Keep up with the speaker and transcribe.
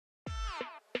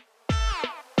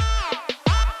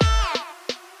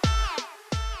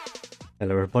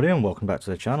Hello everybody and welcome back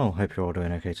to the channel. Hope you're all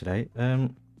doing okay today.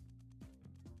 I'm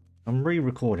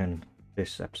re-recording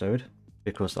this episode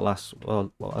because the last,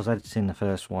 well, I was editing the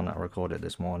first one that I recorded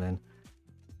this morning.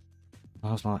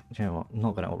 I was like, you know what, I'm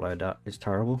not going to upload that, it's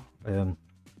terrible.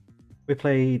 We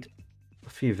played a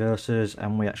few verses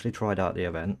and we actually tried out the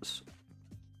events.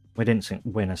 We didn't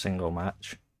win a single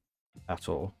match at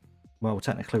all. Well,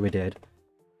 technically we did,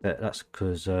 but that's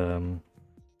because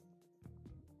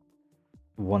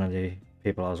one of the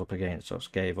people I was up against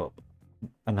just gave up,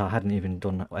 and I hadn't even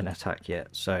done an attack yet,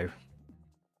 so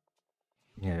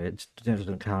you know it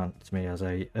doesn't count to me as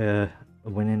a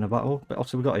winning a battle. But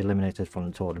obviously we got eliminated from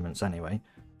the tournaments anyway,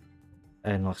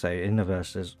 and like I say, in the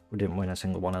verses we didn't win a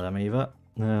single one of them either.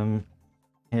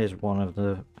 Here's one of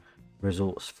the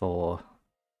results for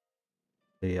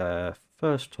the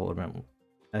first tournament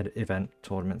event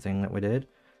tournament thing that we did.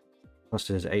 Plus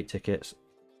there's 8 tickets,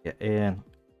 get in,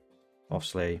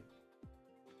 obviously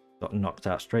got knocked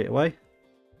out straight away.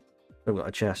 Still got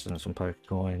a chest and some poke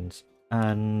coins,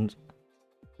 and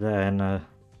then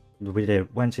we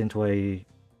went into a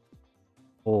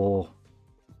 4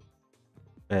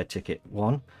 ticket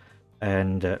one,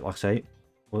 and like I say,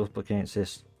 we're up against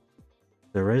this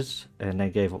There and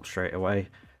they gave up straight away,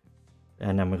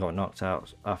 and then we got knocked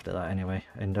out after that anyway.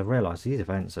 And I realised these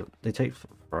events, they take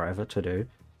forever to do.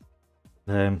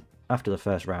 After the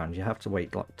first round you have to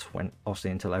wait like 20,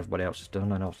 obviously, until everybody else is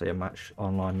done, and obviously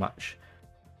online match,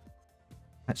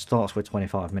 it starts with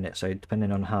 25 minutes, so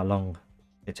depending on how long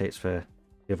it takes for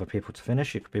the other people to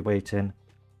finish, you could be waiting,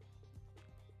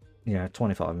 you know,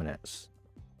 25 minutes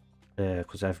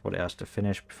because everybody has to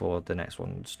finish before the next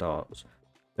one starts.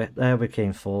 But there we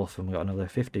came fourth, and we got another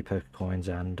 50 poke coins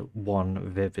and 1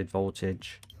 vivid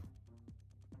voltage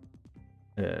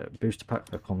booster pack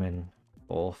for coming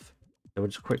fourth. So we'll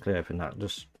just quickly open that,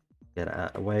 just get it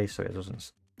out of the way so it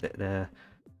doesn't sit there.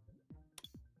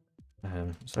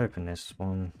 Let's open this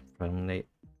one from the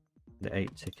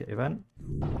 8 ticket event.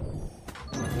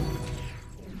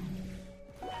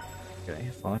 Okay,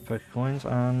 5 poke coins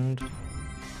and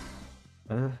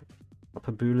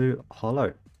Upper Bulu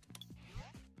Hollow.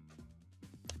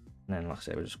 And then like I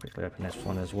said, we'll just quickly open this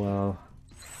one as well.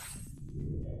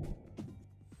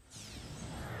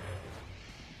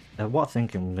 What I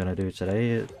think I'm going to do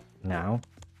today, now,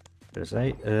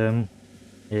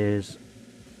 is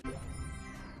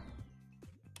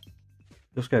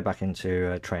just go back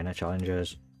into trainer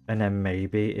challenges, and then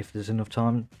maybe, if there's enough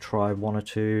time, try 1 or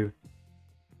 2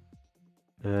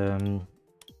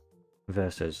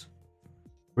 versus.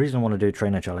 The reason I want to do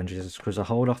trainer challenges is because I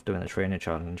hold off doing the trainer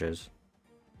challenges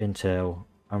until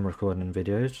I'm recording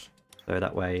videos, so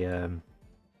that way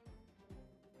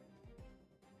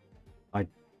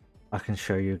I can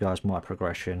show you guys my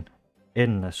progression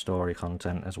in the story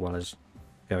content, as well as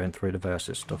going through the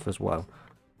versus stuff as well.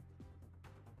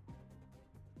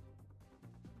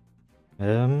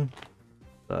 So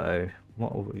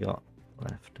what have we got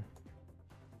left?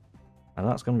 And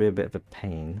that's going to be a bit of a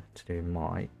pain to do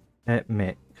my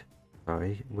Mick,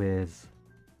 sorry, with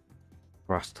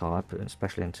grass type,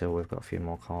 especially until we've got a few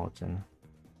more cards in.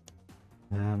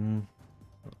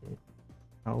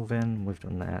 Calvin, we've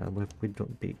done that. We've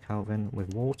beat Calvin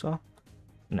with water.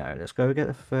 No, let's go get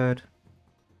the third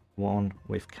one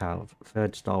with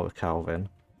third star with Calvin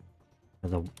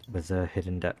with the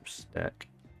Hidden Depths deck.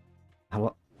 I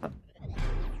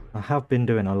have been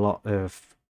doing a lot of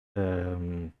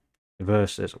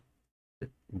versus. This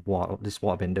is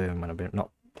what I've been doing when I've not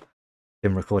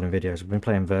been recording videos. I've been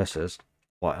playing versus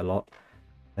quite a lot.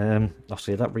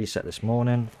 Obviously that reset this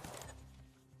morning.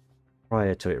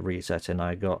 Prior to it resetting,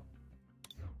 I got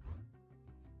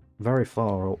very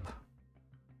far up.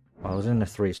 I was in the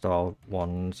 3-star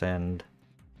ones and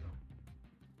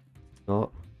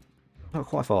got not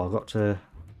quite far. I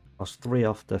was 3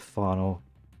 off the final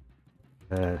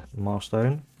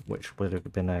milestone, which would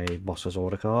have been a boss's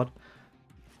order card.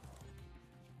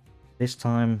 This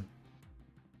time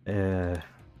you've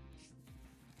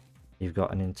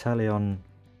got an Inteleon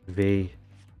V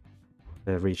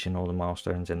for reaching all the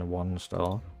milestones in the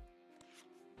 1-star.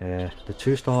 The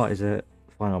 2-star is a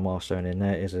final milestone in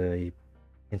there, is a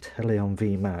Inteleon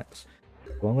V Max.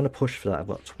 Well, I'm going to push for that. I've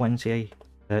got 20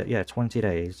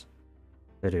 days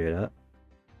to do that.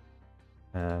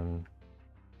 So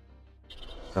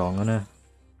I'm going to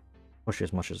push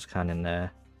as much as I can in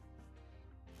there.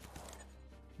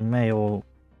 May all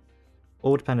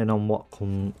depending on what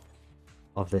comes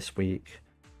of this week,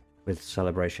 with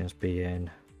celebrations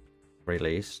being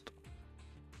released,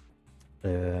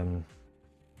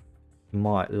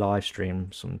 might live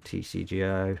stream some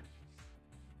TCGO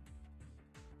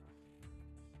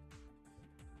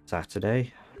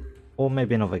Saturday, or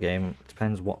maybe another game. It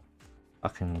depends what I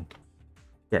can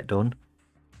get done.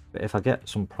 But if I get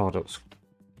some products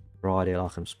Friday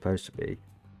like I'm supposed to be,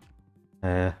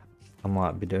 I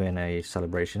might be doing a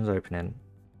celebrations opening,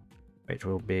 which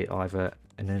will be either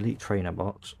an elite trainer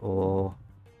box or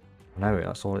no,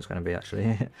 that's all it's going to be actually.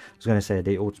 I was going to say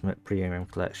the ultimate premium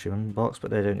collection box, but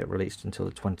they don't get released until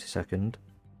the 22nd.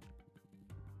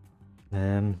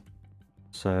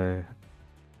 So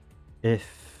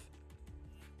if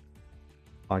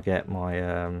I get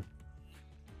my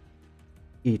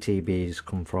ETBs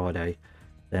come Friday,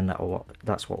 then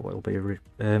that's what will be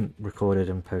recorded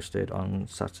and posted on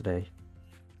Saturday.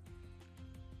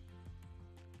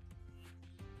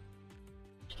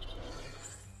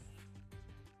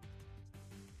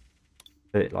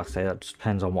 But like I say, that just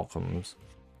depends on what comes.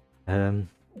 I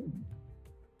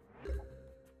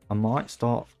might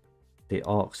start the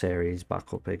Ark series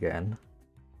back up again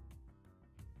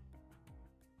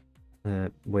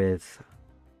with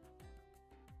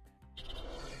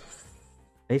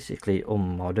basically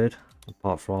unmodded,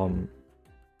 apart from,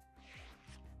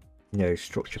 you know,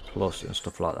 Structure Plus and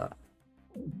stuff like that.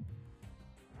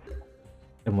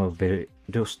 And we'll be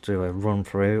just do a run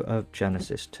through of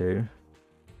Genesis 2,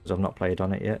 because I've not played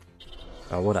on it yet.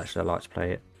 I would actually like to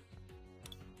play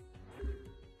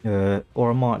it. Or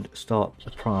I might start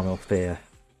the Primal Fear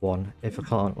one if I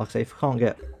can't, like I say, if I can't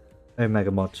get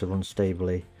Omega Mod to run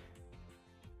stably,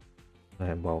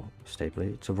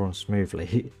 to run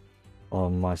smoothly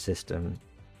on my system,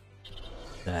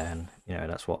 then, you know,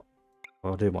 that's what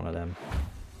I'll do, one of them.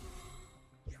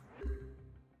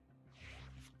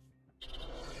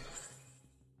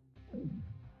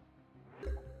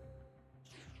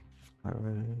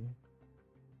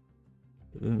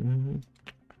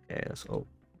 Okay, that's all.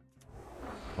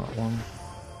 That one.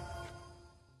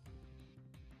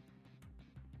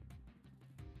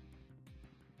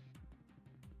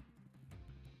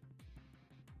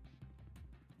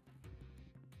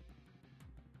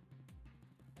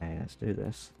 Okay, let's do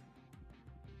this.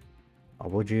 I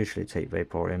would usually take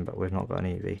Vaporeon, but we've not got an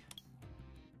Eevee.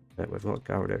 But we've got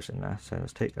Gyarados in there, so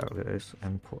let's take Gyarados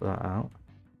and put that out.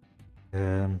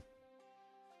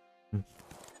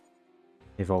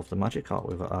 Evolve the Magikarp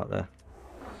we've got out there.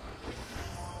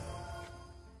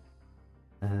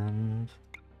 And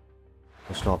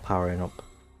we'll start powering up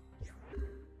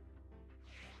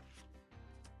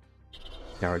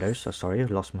Gyarados. Oh, sorry, I've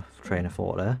lost my train of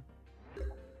thought there.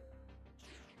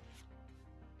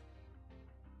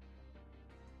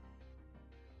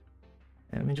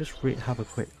 Let me just have a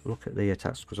quick look at the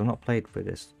attacks, because I've not played with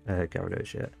this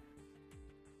Gyarados yet.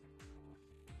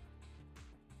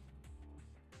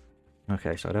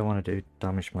 Okay, so I don't want to do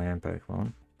damage to my own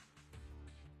Pokemon.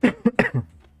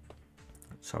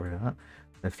 Sorry about that.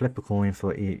 So flip a coin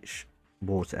for each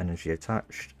water energy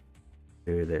attached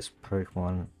to this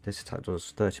Pokemon. This attack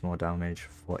does 30 more damage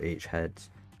for each head.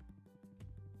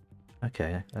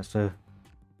 Okay, that's a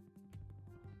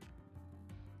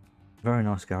very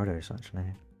nice Gyarados actually.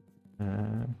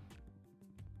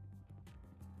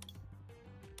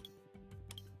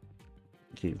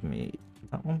 Give me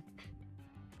that one.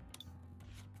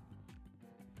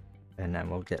 And then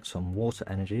we'll get some water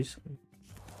energies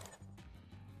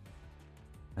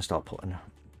and start putting,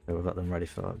 so we've got them ready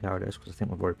for Gyarados, because I think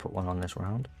we've already put one on this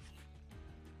round.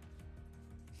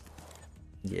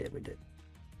 Yeah, we did.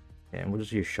 Yeah, and we'll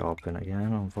just use Sharpen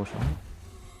again, unfortunately.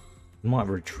 Might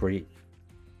retreat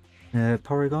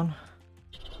Porygon.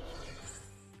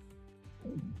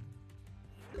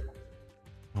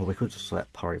 Or we could just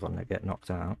let Porygon get knocked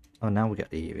out. Oh, now we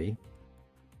get the Eevee.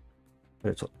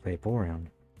 But it's up Vaporeon.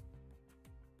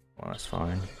 Well, that's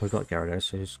fine. We've got Gyarados,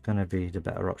 so he's going to be the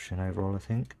better option overall, I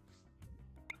think.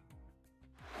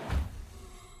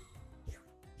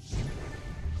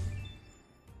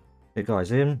 But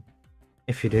guys,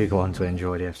 if you do go on to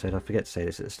enjoy the episode, I forget to say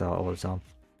this at the start all the time.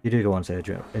 If you do go on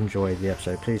to enjoy the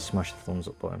episode, please smash the thumbs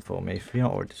up button for me. If you're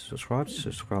not already subscribed,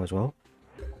 subscribe as well.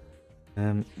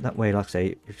 That way, like I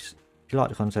say, if you like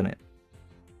the content,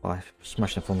 by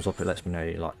smashing the thumbs up, it lets me know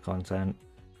you like the content.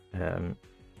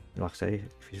 Like I say,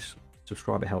 if you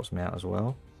subscribe, it helps me out as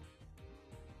well.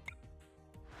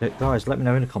 But guys, let me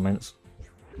know in the comments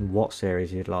what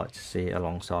series you'd like to see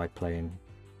alongside playing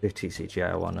the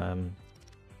TCGO on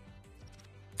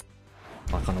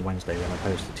like on a Wednesday when I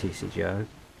post the TCGO.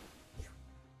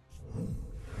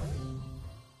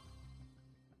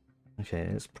 Okay,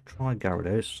 let's try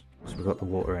Gyarados. So we've got the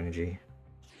water energy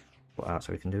put out,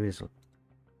 so we can do his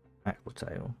Aqua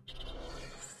Tail.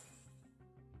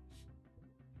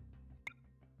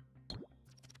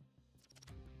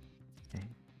 Okay,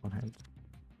 one head,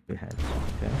 two heads,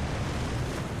 okay.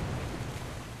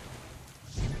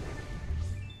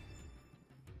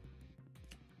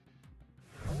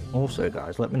 Also,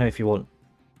 guys, let me know if you want,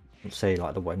 say,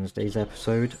 like the Wednesday's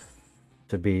episode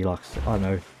to be like, I don't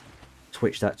know,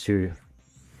 switch that to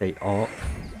the Ark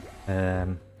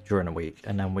during the week,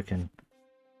 and then we can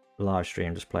live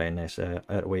stream just playing this at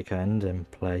the weekend and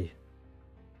play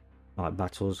like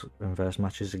battles and verse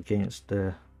matches against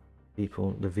the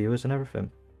people, the viewers and everything.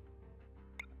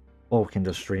 Or we can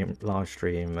just live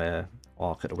stream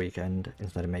Ark at the weekend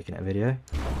instead of making it a video.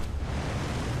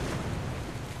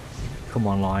 Come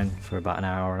online for about an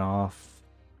hour and a half.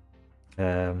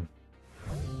 Okay,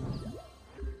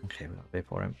 we've got a bit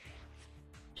for him.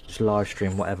 Just live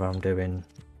stream whatever I'm doing.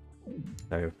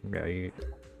 So, you know,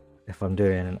 if I'm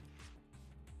doing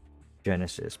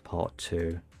Genesis Part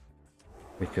 2,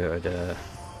 we could,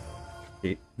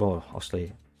 well,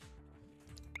 obviously,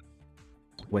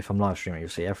 if I'm live streaming, you'll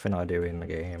see everything I do in the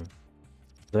game.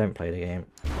 I don't play the game,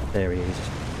 there he is,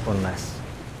 unless,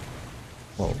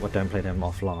 well, I don't play them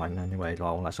offline anyway,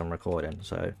 like, unless I'm recording,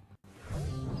 so.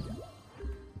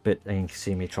 But then you can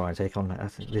see me try and take on that. I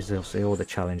think there's obviously all the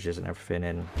challenges and everything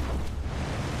in.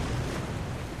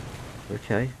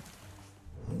 Okay.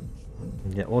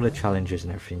 Yeah, all the challenges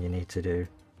and everything you need to do.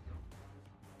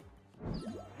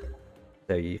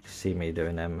 So you can see me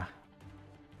doing them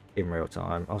in real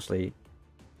time. Obviously, if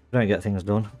I don't get things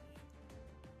done,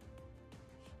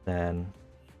 then,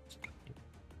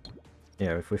 you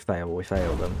know, if we fail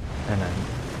them, and then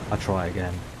I try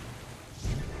again.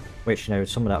 Which, you know,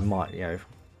 some of that might, you know,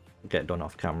 get done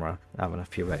off camera, having a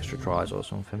few extra tries or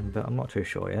something, but I'm not too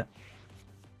sure yet.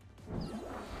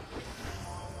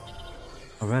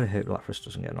 I really hope Lapras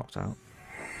doesn't get knocked out.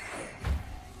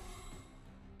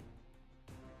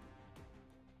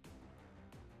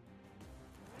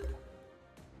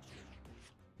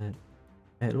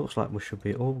 It looks like we should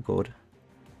be all good.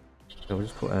 So we'll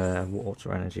just put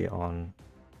water energy on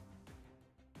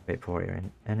Vaporeon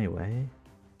in anyway.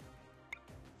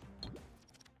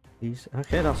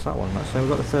 Okay, that's that one. So we've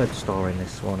got the third star in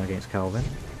this one against Calvin.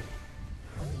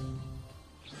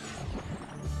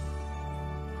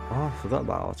 Oh, I forgot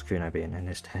about Articuno being in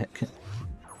this deck.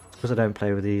 Because I don't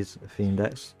play with these theme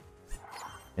decks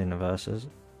in the verses.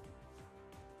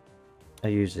 I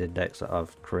use the decks that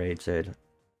I've created.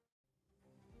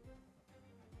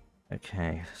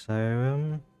 Okay, so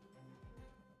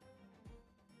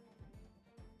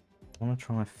I want to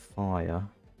try fire.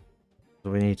 So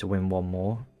we need to win one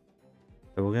more.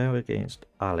 So we'll go against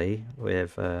Ali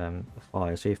with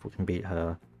fire, see if we can beat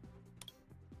her.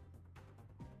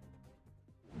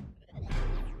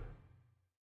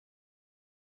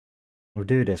 We'll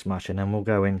do this match and then we'll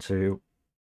go into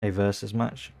a versus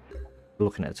match.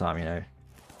 Looking at the time, you know,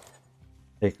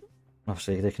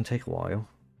 obviously they can take a while.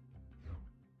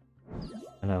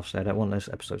 And obviously I don't want those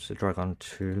episodes to drag on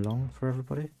too long for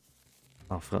everybody.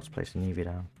 Oh, I forgot to place an Eevee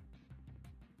down.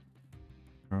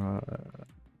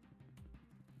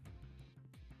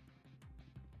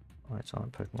 Right,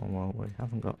 on Pokemon, well, we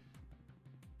haven't got.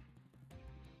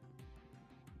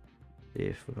 See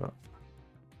if we got.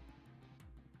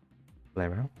 Play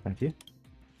around, thank you.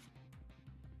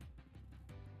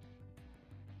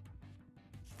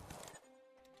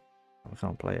 I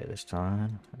can't play it this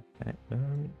time. Okay,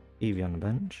 Eevee on the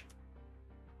bench.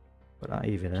 Put that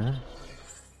Eevee there.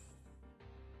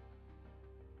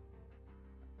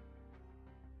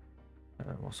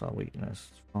 What's our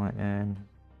weakness? Fighting.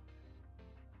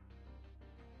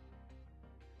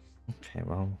 Okay,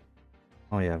 well.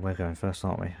 Oh yeah, we're going first,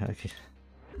 aren't we? Okay.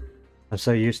 I'm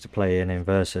so used to playing in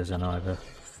versus and either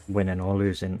winning or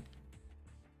losing.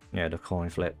 Yeah, the coin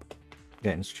flip.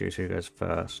 Getting to choose who goes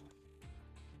first.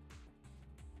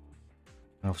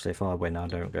 Obviously, if I win, I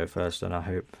don't go first, and I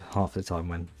hope half the time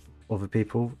when other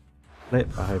people flip,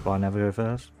 I hope I never go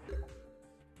first.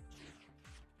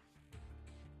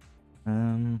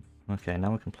 Okay,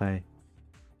 now we can play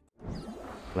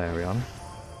Flareon.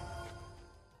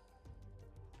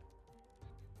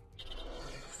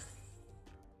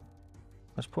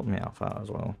 Let's put me out as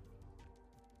well.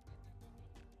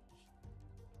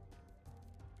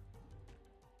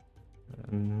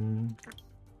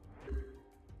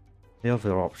 The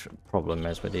other problem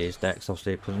is with these decks,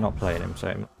 obviously, because I'm not playing them,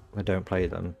 so I don't play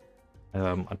them.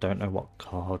 I don't know what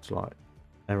cards like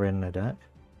are in the deck.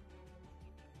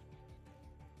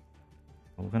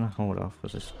 I'm gonna hold off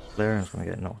because this Flareon's gonna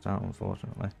get knocked out,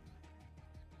 unfortunately.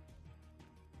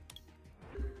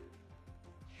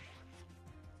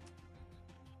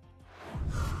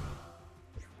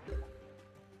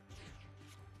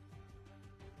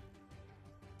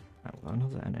 I've got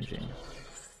another energy.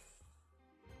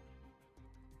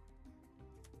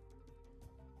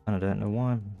 And I don't know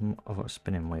why I've got a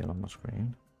spinning wheel on my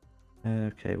screen.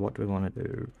 Okay, what do we want to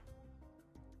do?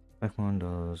 Pokemon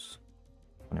does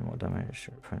 20 more damage.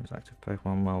 Opponent's active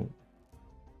Pokemon. Well,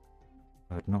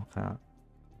 knockout.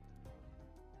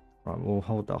 Right, we'll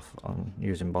hold off on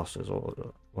using bosses or,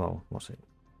 well, what's it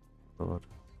called?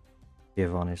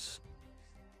 Give on his,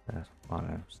 I don't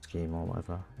know, scheme or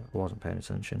whatever. I wasn't paying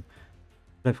attention.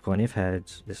 Flip a coin, if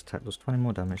heads, this attack does 20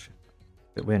 more damage.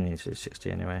 But we only need to do 60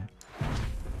 anyway.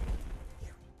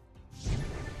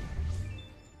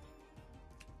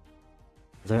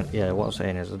 Yeah, what I'm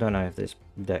saying is, I don't know if this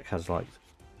deck has like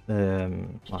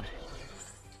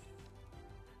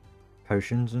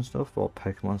potions and stuff, or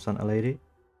Pokemon Santa Lady.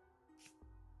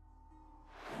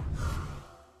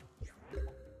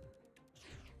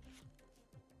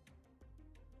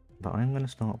 But I'm going to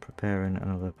start preparing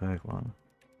another Pokemon.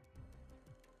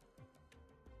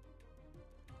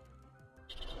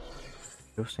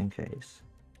 Just in case.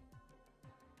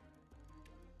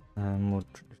 We'll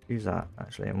use that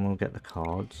actually, and we'll get the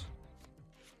cards.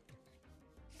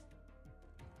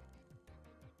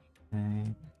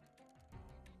 Okay.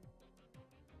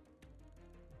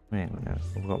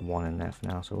 We've got one in there for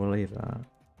now, so we'll leave that.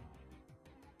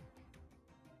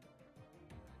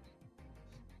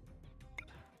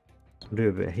 We'll do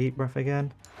a bit of heat breath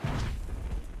again.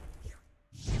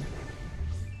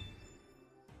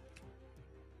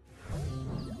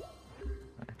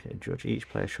 Okay, judge. Each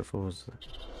player shuffles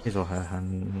his or her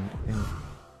hand in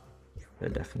the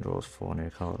deck and draws 4 new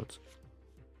cards.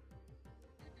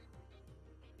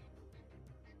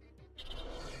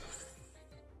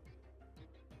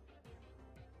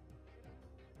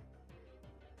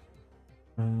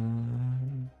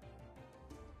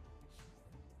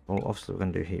 Well, obviously we're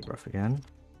going to do heat breath again.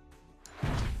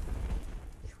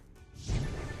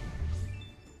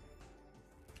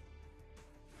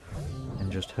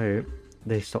 And just hope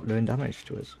they stop doing damage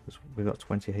to us, because we've got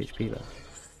 20 HP left.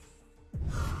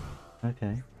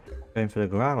 Okay, going for the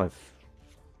Growlithe.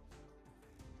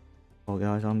 4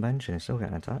 guys on bench and he's still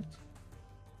getting attacked.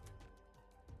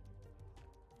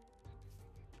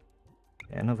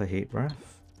 Okay, another heat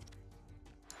breath.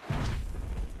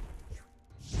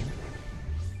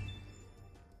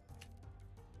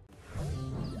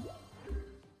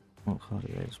 What card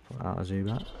did they just put out a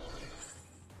Zubat?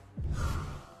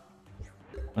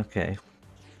 Okay,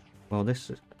 well this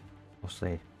is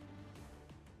obviously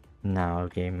now a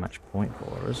game match point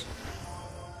for us.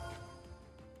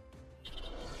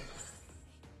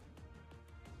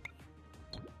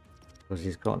 Because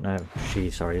he's got no,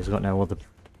 he's got no other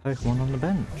Pokemon on the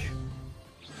bench.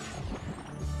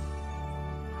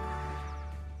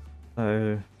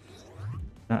 So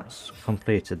that's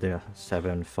completed the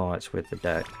 7 fights with the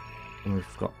deck. And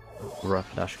we've got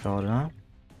Rapidash card now.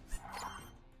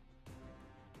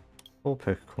 4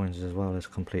 Pokecoins as well as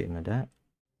completing the deck.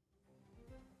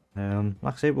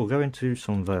 Like I said, we'll go into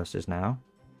some verses now.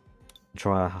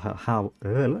 Try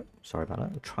sorry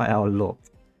about that. Try our luck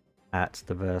at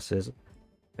the verses.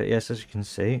 But yes, as you can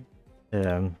see,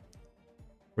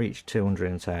 reach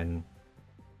 210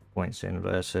 points in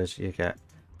versus, you get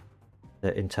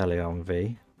the Inteleon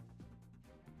V.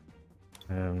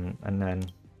 And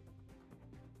then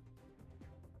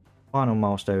final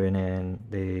milestone in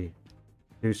the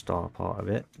 2-star part of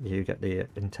it, you get the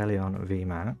Inteleon V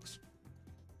Max.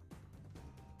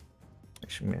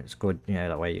 Which is good, you know,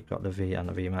 that way you've got the V and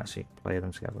the V Max, so you can play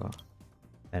them together.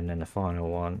 And then the final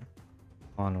one,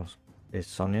 is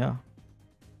Sonia.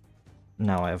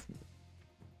 Now I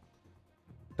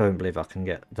don't believe I can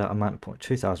get that amount of points,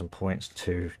 2,000 points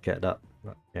to get that.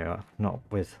 You know, not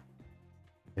with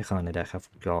the kind of deck I've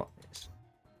got. It's,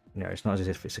 you know, it's not as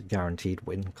if it's a guaranteed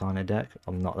win kind of deck.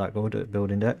 I'm not that good at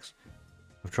building decks.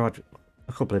 I've tried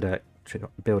a couple of decks,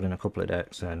 building a couple of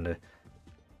decks, and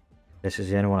this is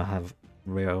the only one I have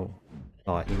real,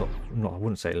 like, luck, I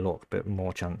wouldn't say luck, but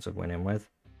more chance of winning with.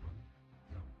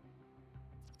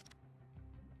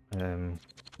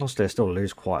 Obviously I still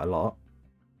lose quite a lot,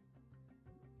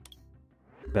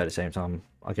 but at the same time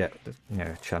I get, you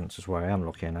know, chances where I am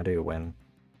lucky and I do win.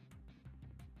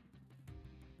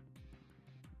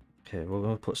 Okay, we're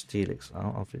going to put Steelix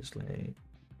out, obviously,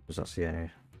 because that's the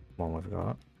only one we've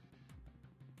got.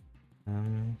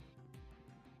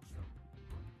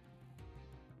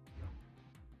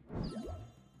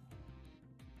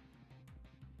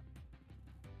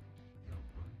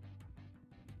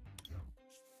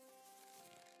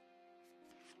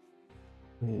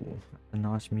 Ooh, a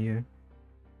nice Mew.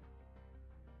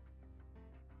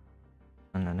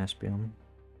 And an Espeon.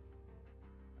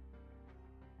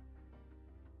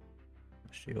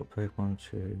 Shoot your Pokemon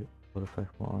to other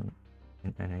Pokemon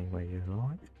in any way you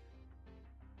like.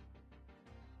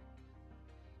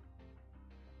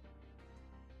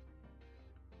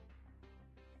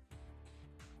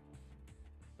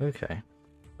 Okay.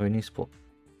 We need to put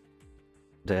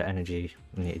the energy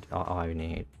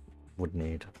would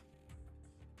need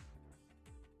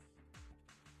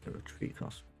a retreat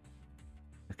cost.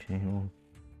 Okay, well,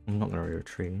 I'm not going to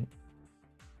retreat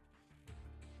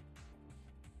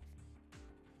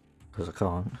because I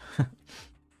can't.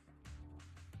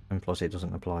 And plus it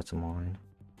doesn't apply to mine.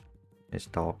 It's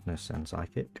darkness and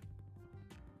psychic.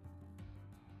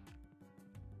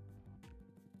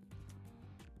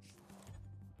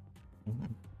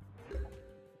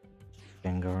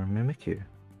 Gengar and Mimikyu.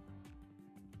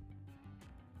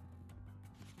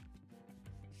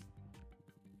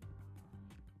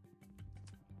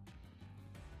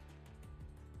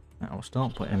 Now we'll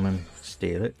start putting him in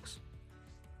Steelix.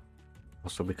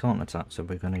 Also we can't attack, so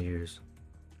we're going to use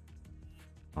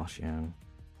Zacian.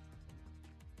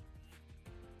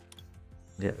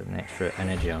 Get an extra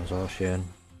energy on Zacian.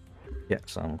 Get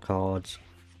some cards.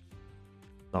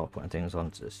 Start putting things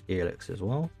onto Steelix as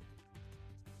well.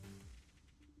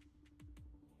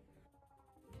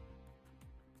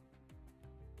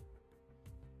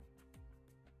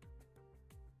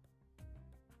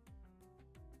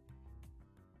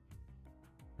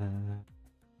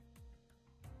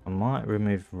 I might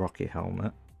remove Rocky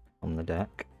Helmet on the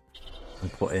deck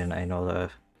and put in another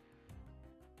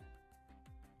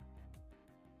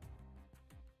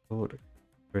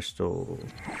Crystal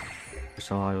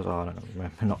Isles. I don't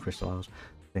remember, not Crystal Isles.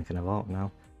 Thinking of Ark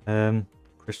now.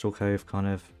 Crystal Cove kind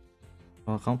of.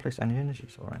 Well, I can't place any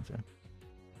energies or anything.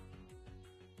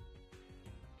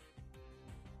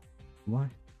 Why?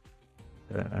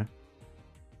 I don't know.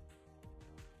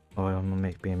 Oh,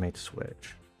 I'm being made to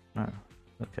switch. No.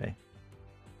 Okay.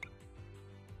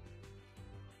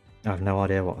 I have no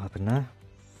idea what happened there.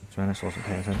 To be honest, I wasn't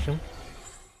paying attention.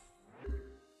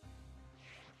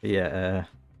 But yeah,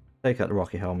 take out the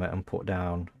Rocky Helmet and put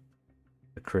down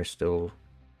the Crystal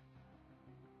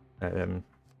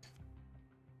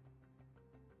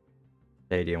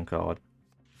Stadium card.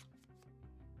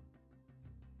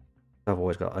 I've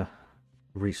always got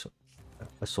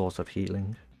a source of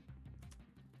healing.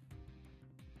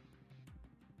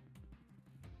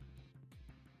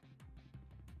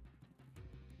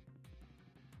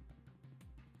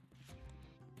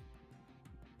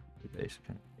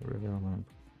 Basically, reveal them.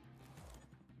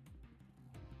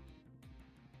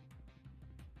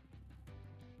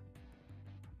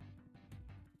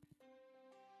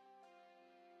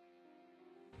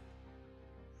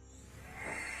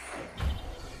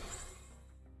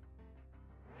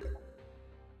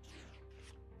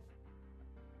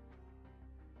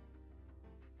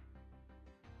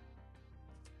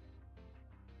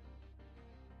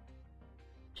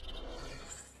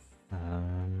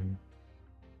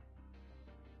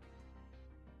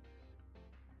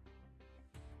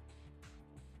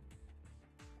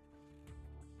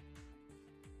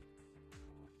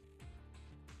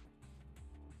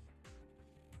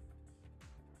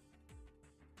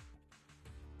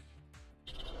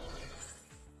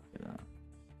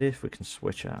 See if we can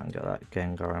switch out and get that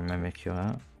Gengar and Mimikyu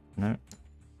out. No.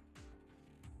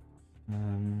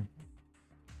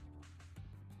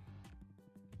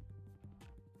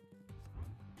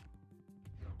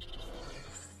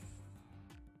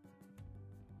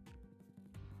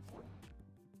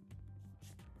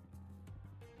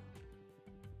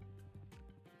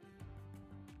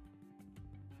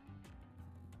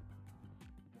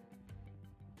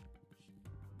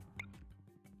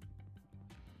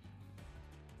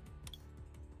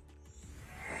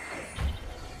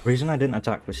 The reason I didn't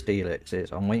attack with Steelix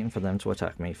is I'm waiting for them to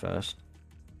attack me first.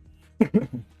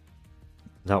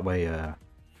 That way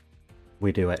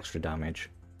we do extra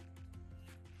damage.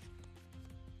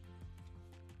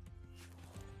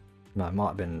 No, it might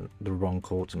have been the wrong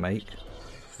call to make.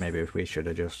 Maybe if we should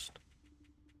have just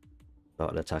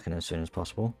started attacking as soon as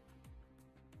possible.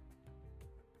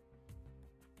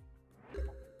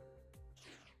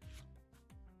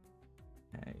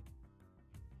 Okay.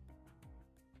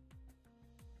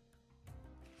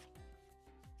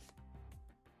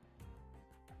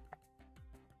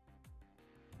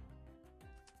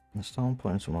 Let's start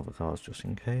putting some other cards just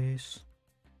in case.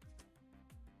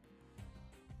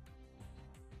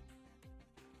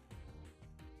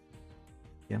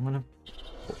 Yeah, I'm gonna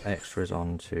put extras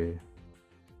on to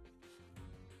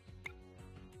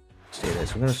see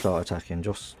this. I'm gonna start attacking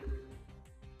just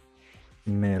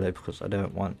merely because I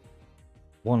don't want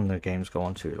one of the games go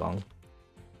on too long.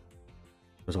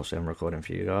 Because obviously I'm recording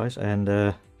for you guys, and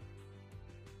I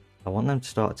want them to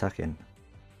start attacking.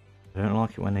 I don't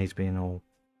like it when he's being all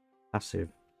passive.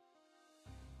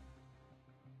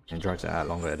 It drags it out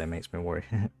longer, that makes me worry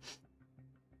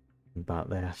about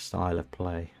their style of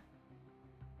play.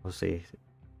 We'll see.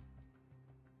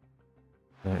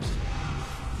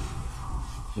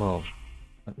 Well,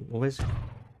 what is it?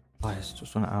 Oh, it's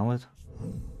just 1 hour.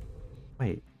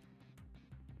 Wait.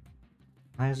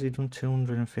 Why has he done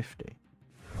 250?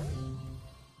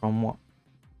 From what?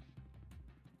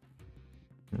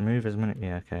 Move as many.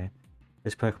 Yeah, okay.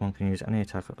 This Pokemon can use any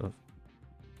attack of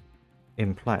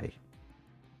in play.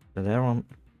 So they're on.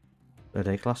 Are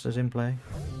they classed as in play?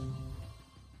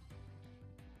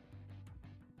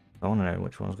 I want to know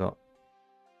which one's got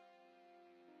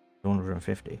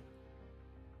 250.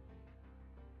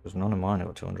 Because none of mine have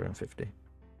got 250.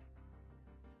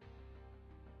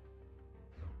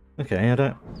 Okay, I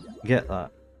don't get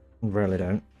that. I really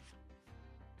don't.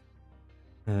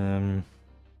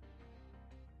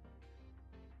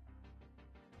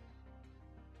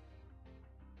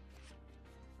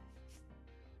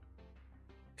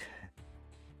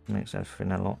 Makes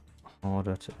everything a lot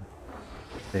harder to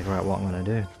figure out what I'm going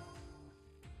to do.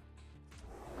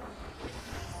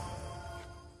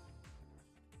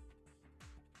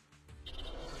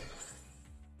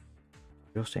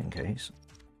 Just in case.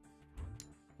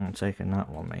 I'm taking that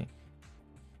one, mate.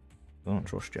 Don't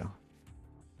trust you.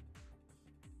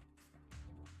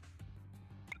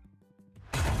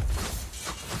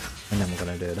 And then we're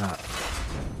going to do that.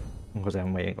 Because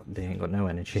then they ain't got no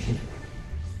energy.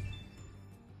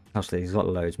 Actually, he's got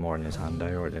loads more in his hand,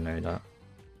 I already know that.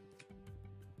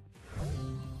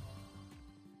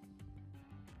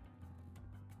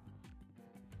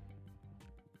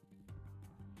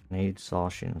 Need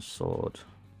Zacian's sword.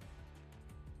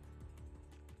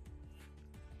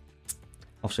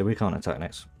 Obviously, we can't attack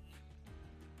next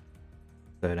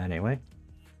turn anyway.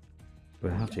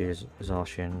 We'll have to use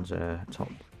Zacian's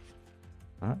top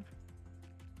attack.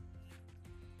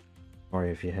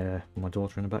 Sorry if you hear my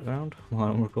daughter in the background while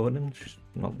I'm recording.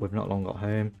 We've not long got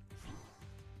home.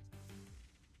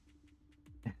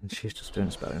 And she's just doing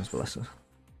spellings, bless her.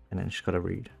 And then she's got to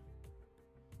read.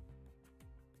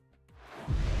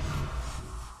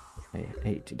 Okay,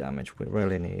 80 damage, we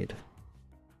really need.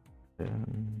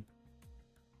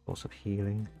 Lots of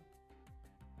healing.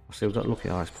 So we've got Lucky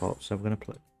Ice Pot, so we're going to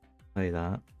play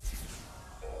that.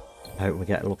 I hope we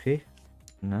get lucky.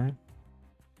 No.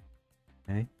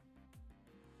 Okay.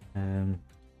 I'm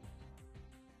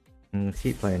going to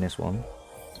keep playing this one.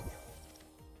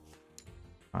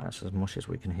 Right, that's as much as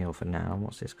we can heal for now.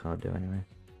 What's this card do anyway?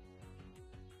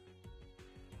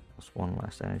 That's 1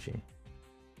 less energy.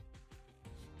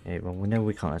 Okay, well we know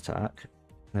we can't attack.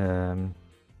 We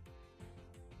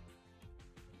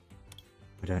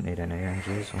don't need any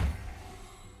energy, so I'm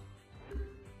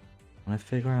going to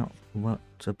figure out what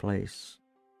to place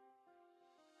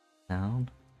down.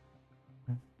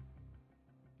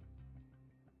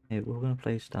 Okay, we're going to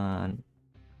place down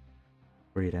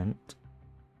Bredent.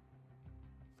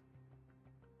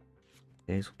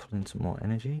 Okay, so we'll put in some more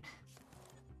energy.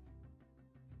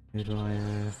 Who do I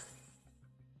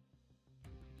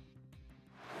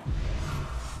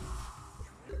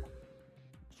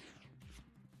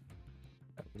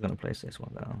we're going to place this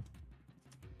one down.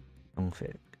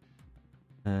 Unfit.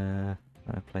 I'm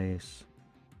going to place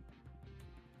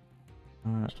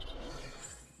that.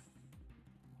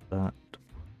 That.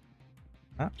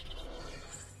 That.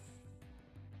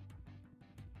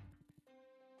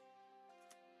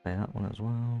 Play that one as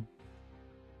well.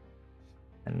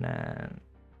 And then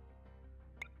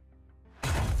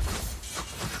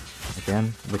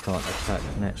again, we can't attack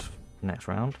next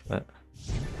round, but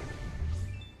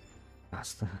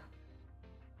that's the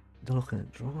look at the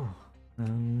draw. Yeah,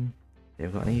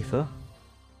 we've got an ether.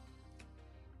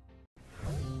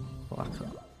 Black.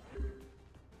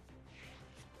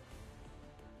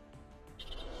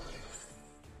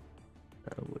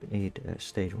 We need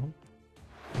stage 1.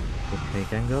 Okay,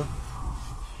 Gengar.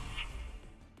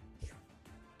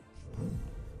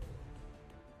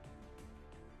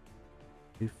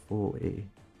 $240.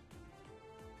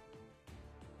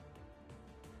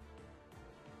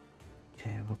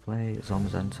 Okay, we'll play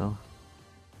Zamazenta.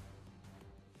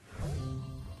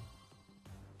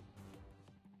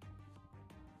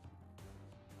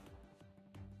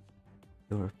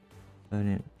 Your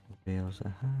opponent reveals a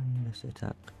handless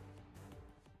attack.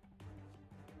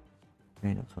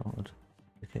 Trainer card.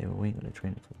 Okay, well we ain't got a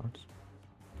trainer cards.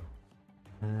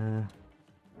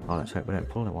 Oh, let's hope we don't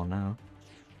pull that one now.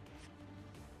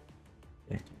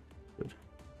 Okay, good.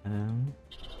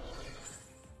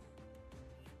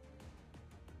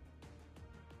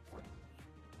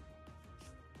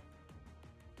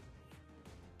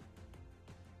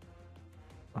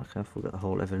 Okay, I've got the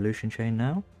whole evolution chain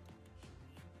now.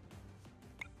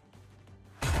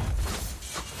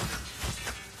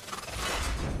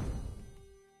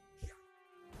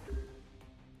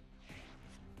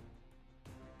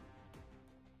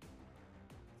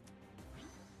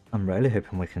 I'm really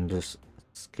hoping we can just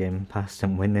skim past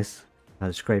and win this at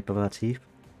a scrape of our teeth.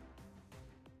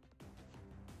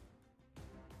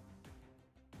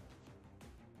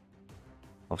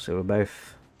 Obviously we're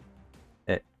both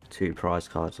at 2 prize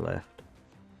cards left.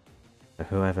 So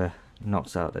whoever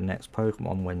knocks out the next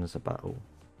Pokemon wins the battle.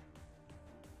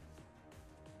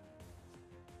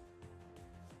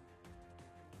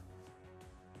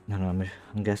 No,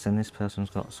 I'm guessing this person's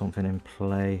got something in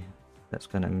play that's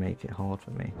going to make it hard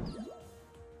for me.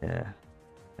 Yeah,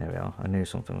 there we are. I knew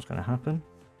something was going to happen.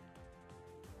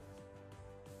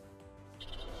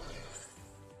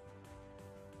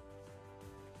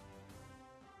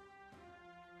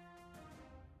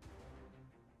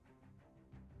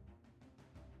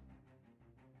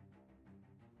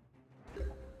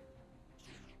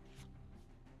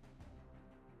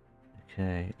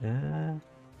 Okay,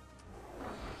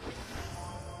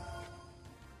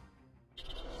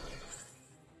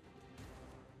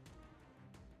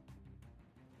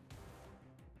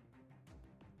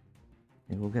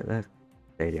 we'll get the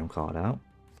stadium card out.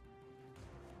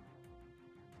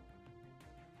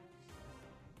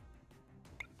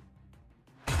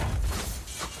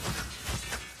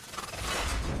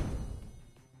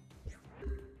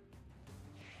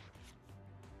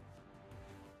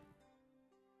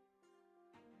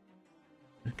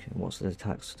 Okay, what's the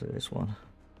attacks to this one?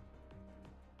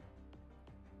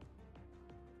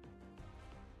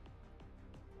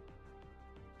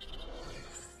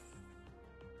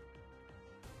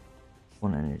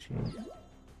 One energy.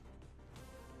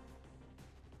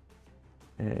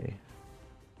 Okay.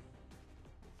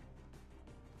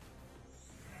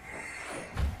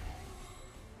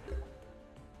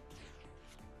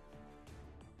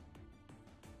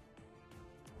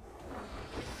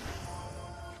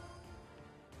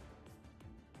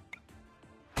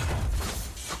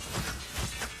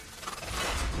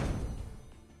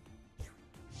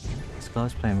 This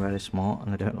guy's playing really smart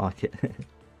and I don't like it.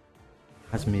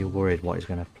 Has me worried what he's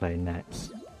going to play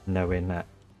next, knowing that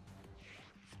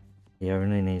he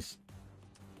only needs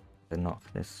to knock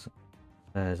this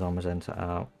Zamazenta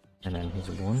out and then he's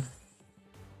won.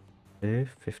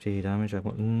 50 damage. I've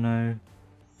got no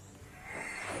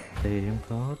stadium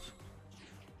cards.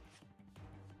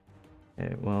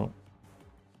 Okay, well,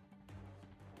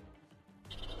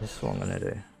 this is what I'm going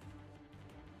to do.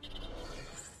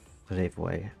 Because either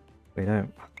way, if we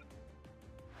don't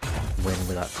win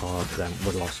with that card, then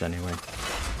we're lost anyway.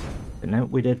 But no,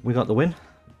 we did. We got the win.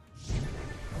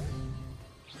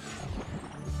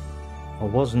 I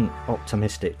wasn't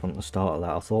optimistic from the start of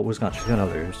that. I thought we was actually going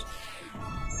to lose.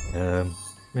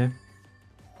 Yeah,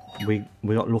 we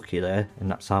got lucky there,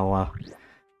 and that's how I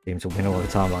seem to win all the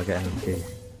time by getting lucky.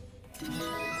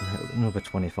 Another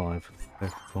 25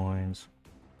 coins.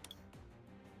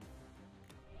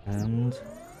 And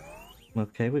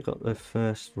okay, we got the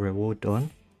first reward done.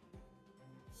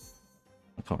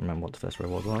 I can't remember what the first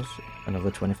reward was.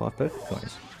 Another 25 Poké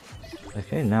coins.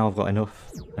 Okay, now I've got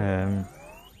enough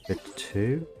for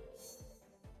 2.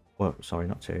 Well, sorry,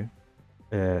 not 2.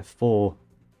 4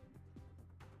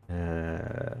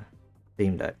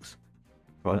 Steam Decks.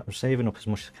 Right, I'm saving up as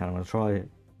much as I can. I'm going to try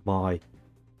buy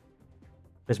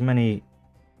as many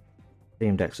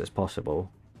Steam Decks as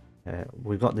possible.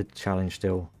 We've got the challenge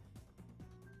still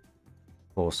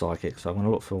for Psychic, so I'm going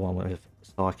to look for one with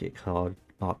Psychic card,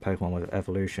 like Pokemon with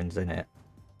evolutions in it,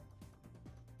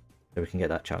 so we can get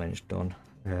that challenge done.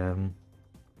 And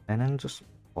then just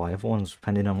buy other ones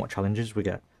depending on what challenges we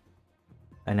get.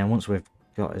 And then once we've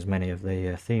got as many of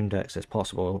the theme decks as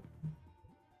possible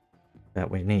that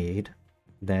we need,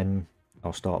 then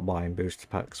I'll start buying booster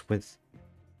packs with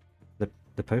the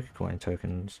Pokecoin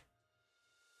tokens.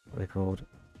 What are they called?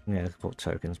 Yeah, they're called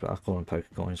tokens, but I call them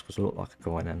Pokecoins because they look like a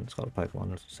coin and it's got a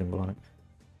Pokemon symbol on it.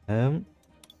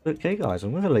 Okay guys,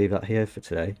 I'm going to leave that here for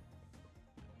today.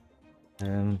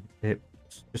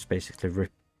 It's just basically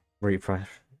refresh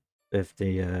of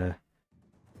the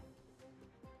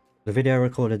video I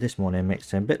recorded this morning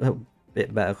makes it a little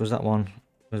bit better because that one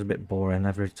was a bit boring.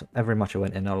 Every match I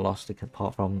went in I lost,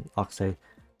 apart from, like I say,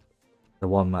 the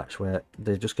one match where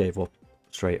they just gave up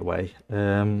straight away.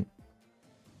 So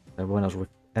when I was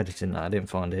editing that, I didn't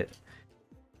find it,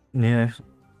 you know,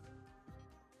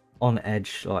 on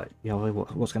edge, like, you know,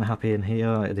 what's going to happen in here?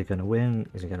 Are they going to win?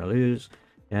 Is he going to lose?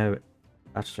 You know,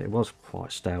 actually it was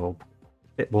quite stale, a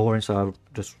bit boring, so I'll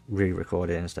just re-record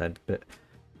it instead. But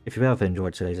if you have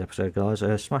enjoyed today's episode, guys,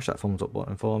 smash that thumbs up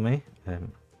button for me.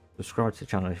 Subscribe to the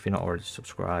channel if you're not already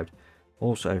subscribed.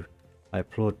 Also, I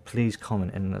applaud, please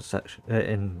comment in the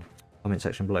section, comment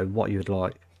section below what you would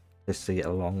like to see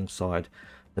alongside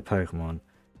the Pokemon.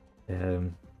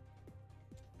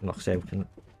 Like I say, we can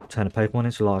turn a Pokemon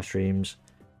into live streams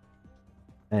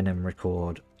and then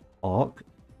record Ark,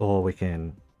 or we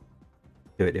can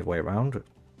do it the other way around.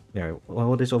 You know,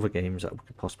 all these other games that we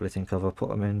could possibly think of, I'll put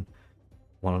them in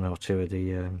one or two of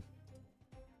the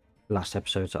last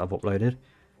episodes that I've uploaded.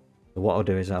 So what I'll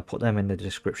do is I'll put them in the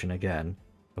description again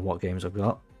of what games I've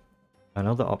got.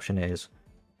 Another option is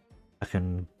I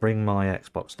can bring my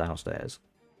Xbox downstairs,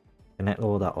 connect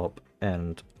all that up,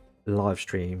 and live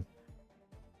stream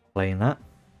playing that.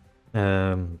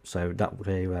 So that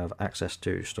way we have access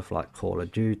to stuff like Call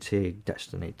of Duty,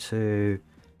 Destiny 2,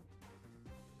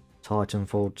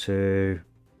 TitanFall 2,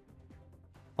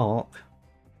 Ark.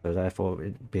 So therefore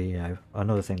it'd be, you know,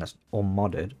 another thing that's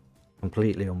unmodded,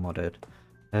 completely unmodded.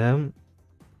 So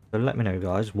let me know,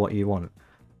 guys, what you want.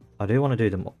 I do want to do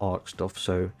the Ark stuff,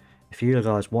 so if you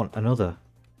guys want another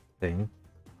thing,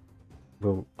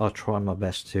 I'll try my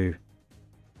best to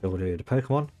do the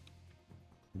Pokemon,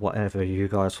 whatever you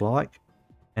guys like,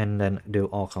 and then do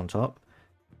Ark on top.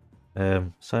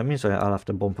 So it means that I'll have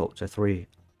to bump up to 3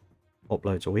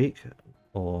 uploads a week,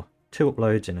 or 2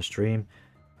 uploads in a stream.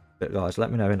 But guys,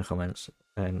 let me know in the comments,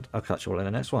 and I'll catch you all in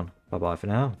the next one. Bye bye for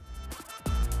now.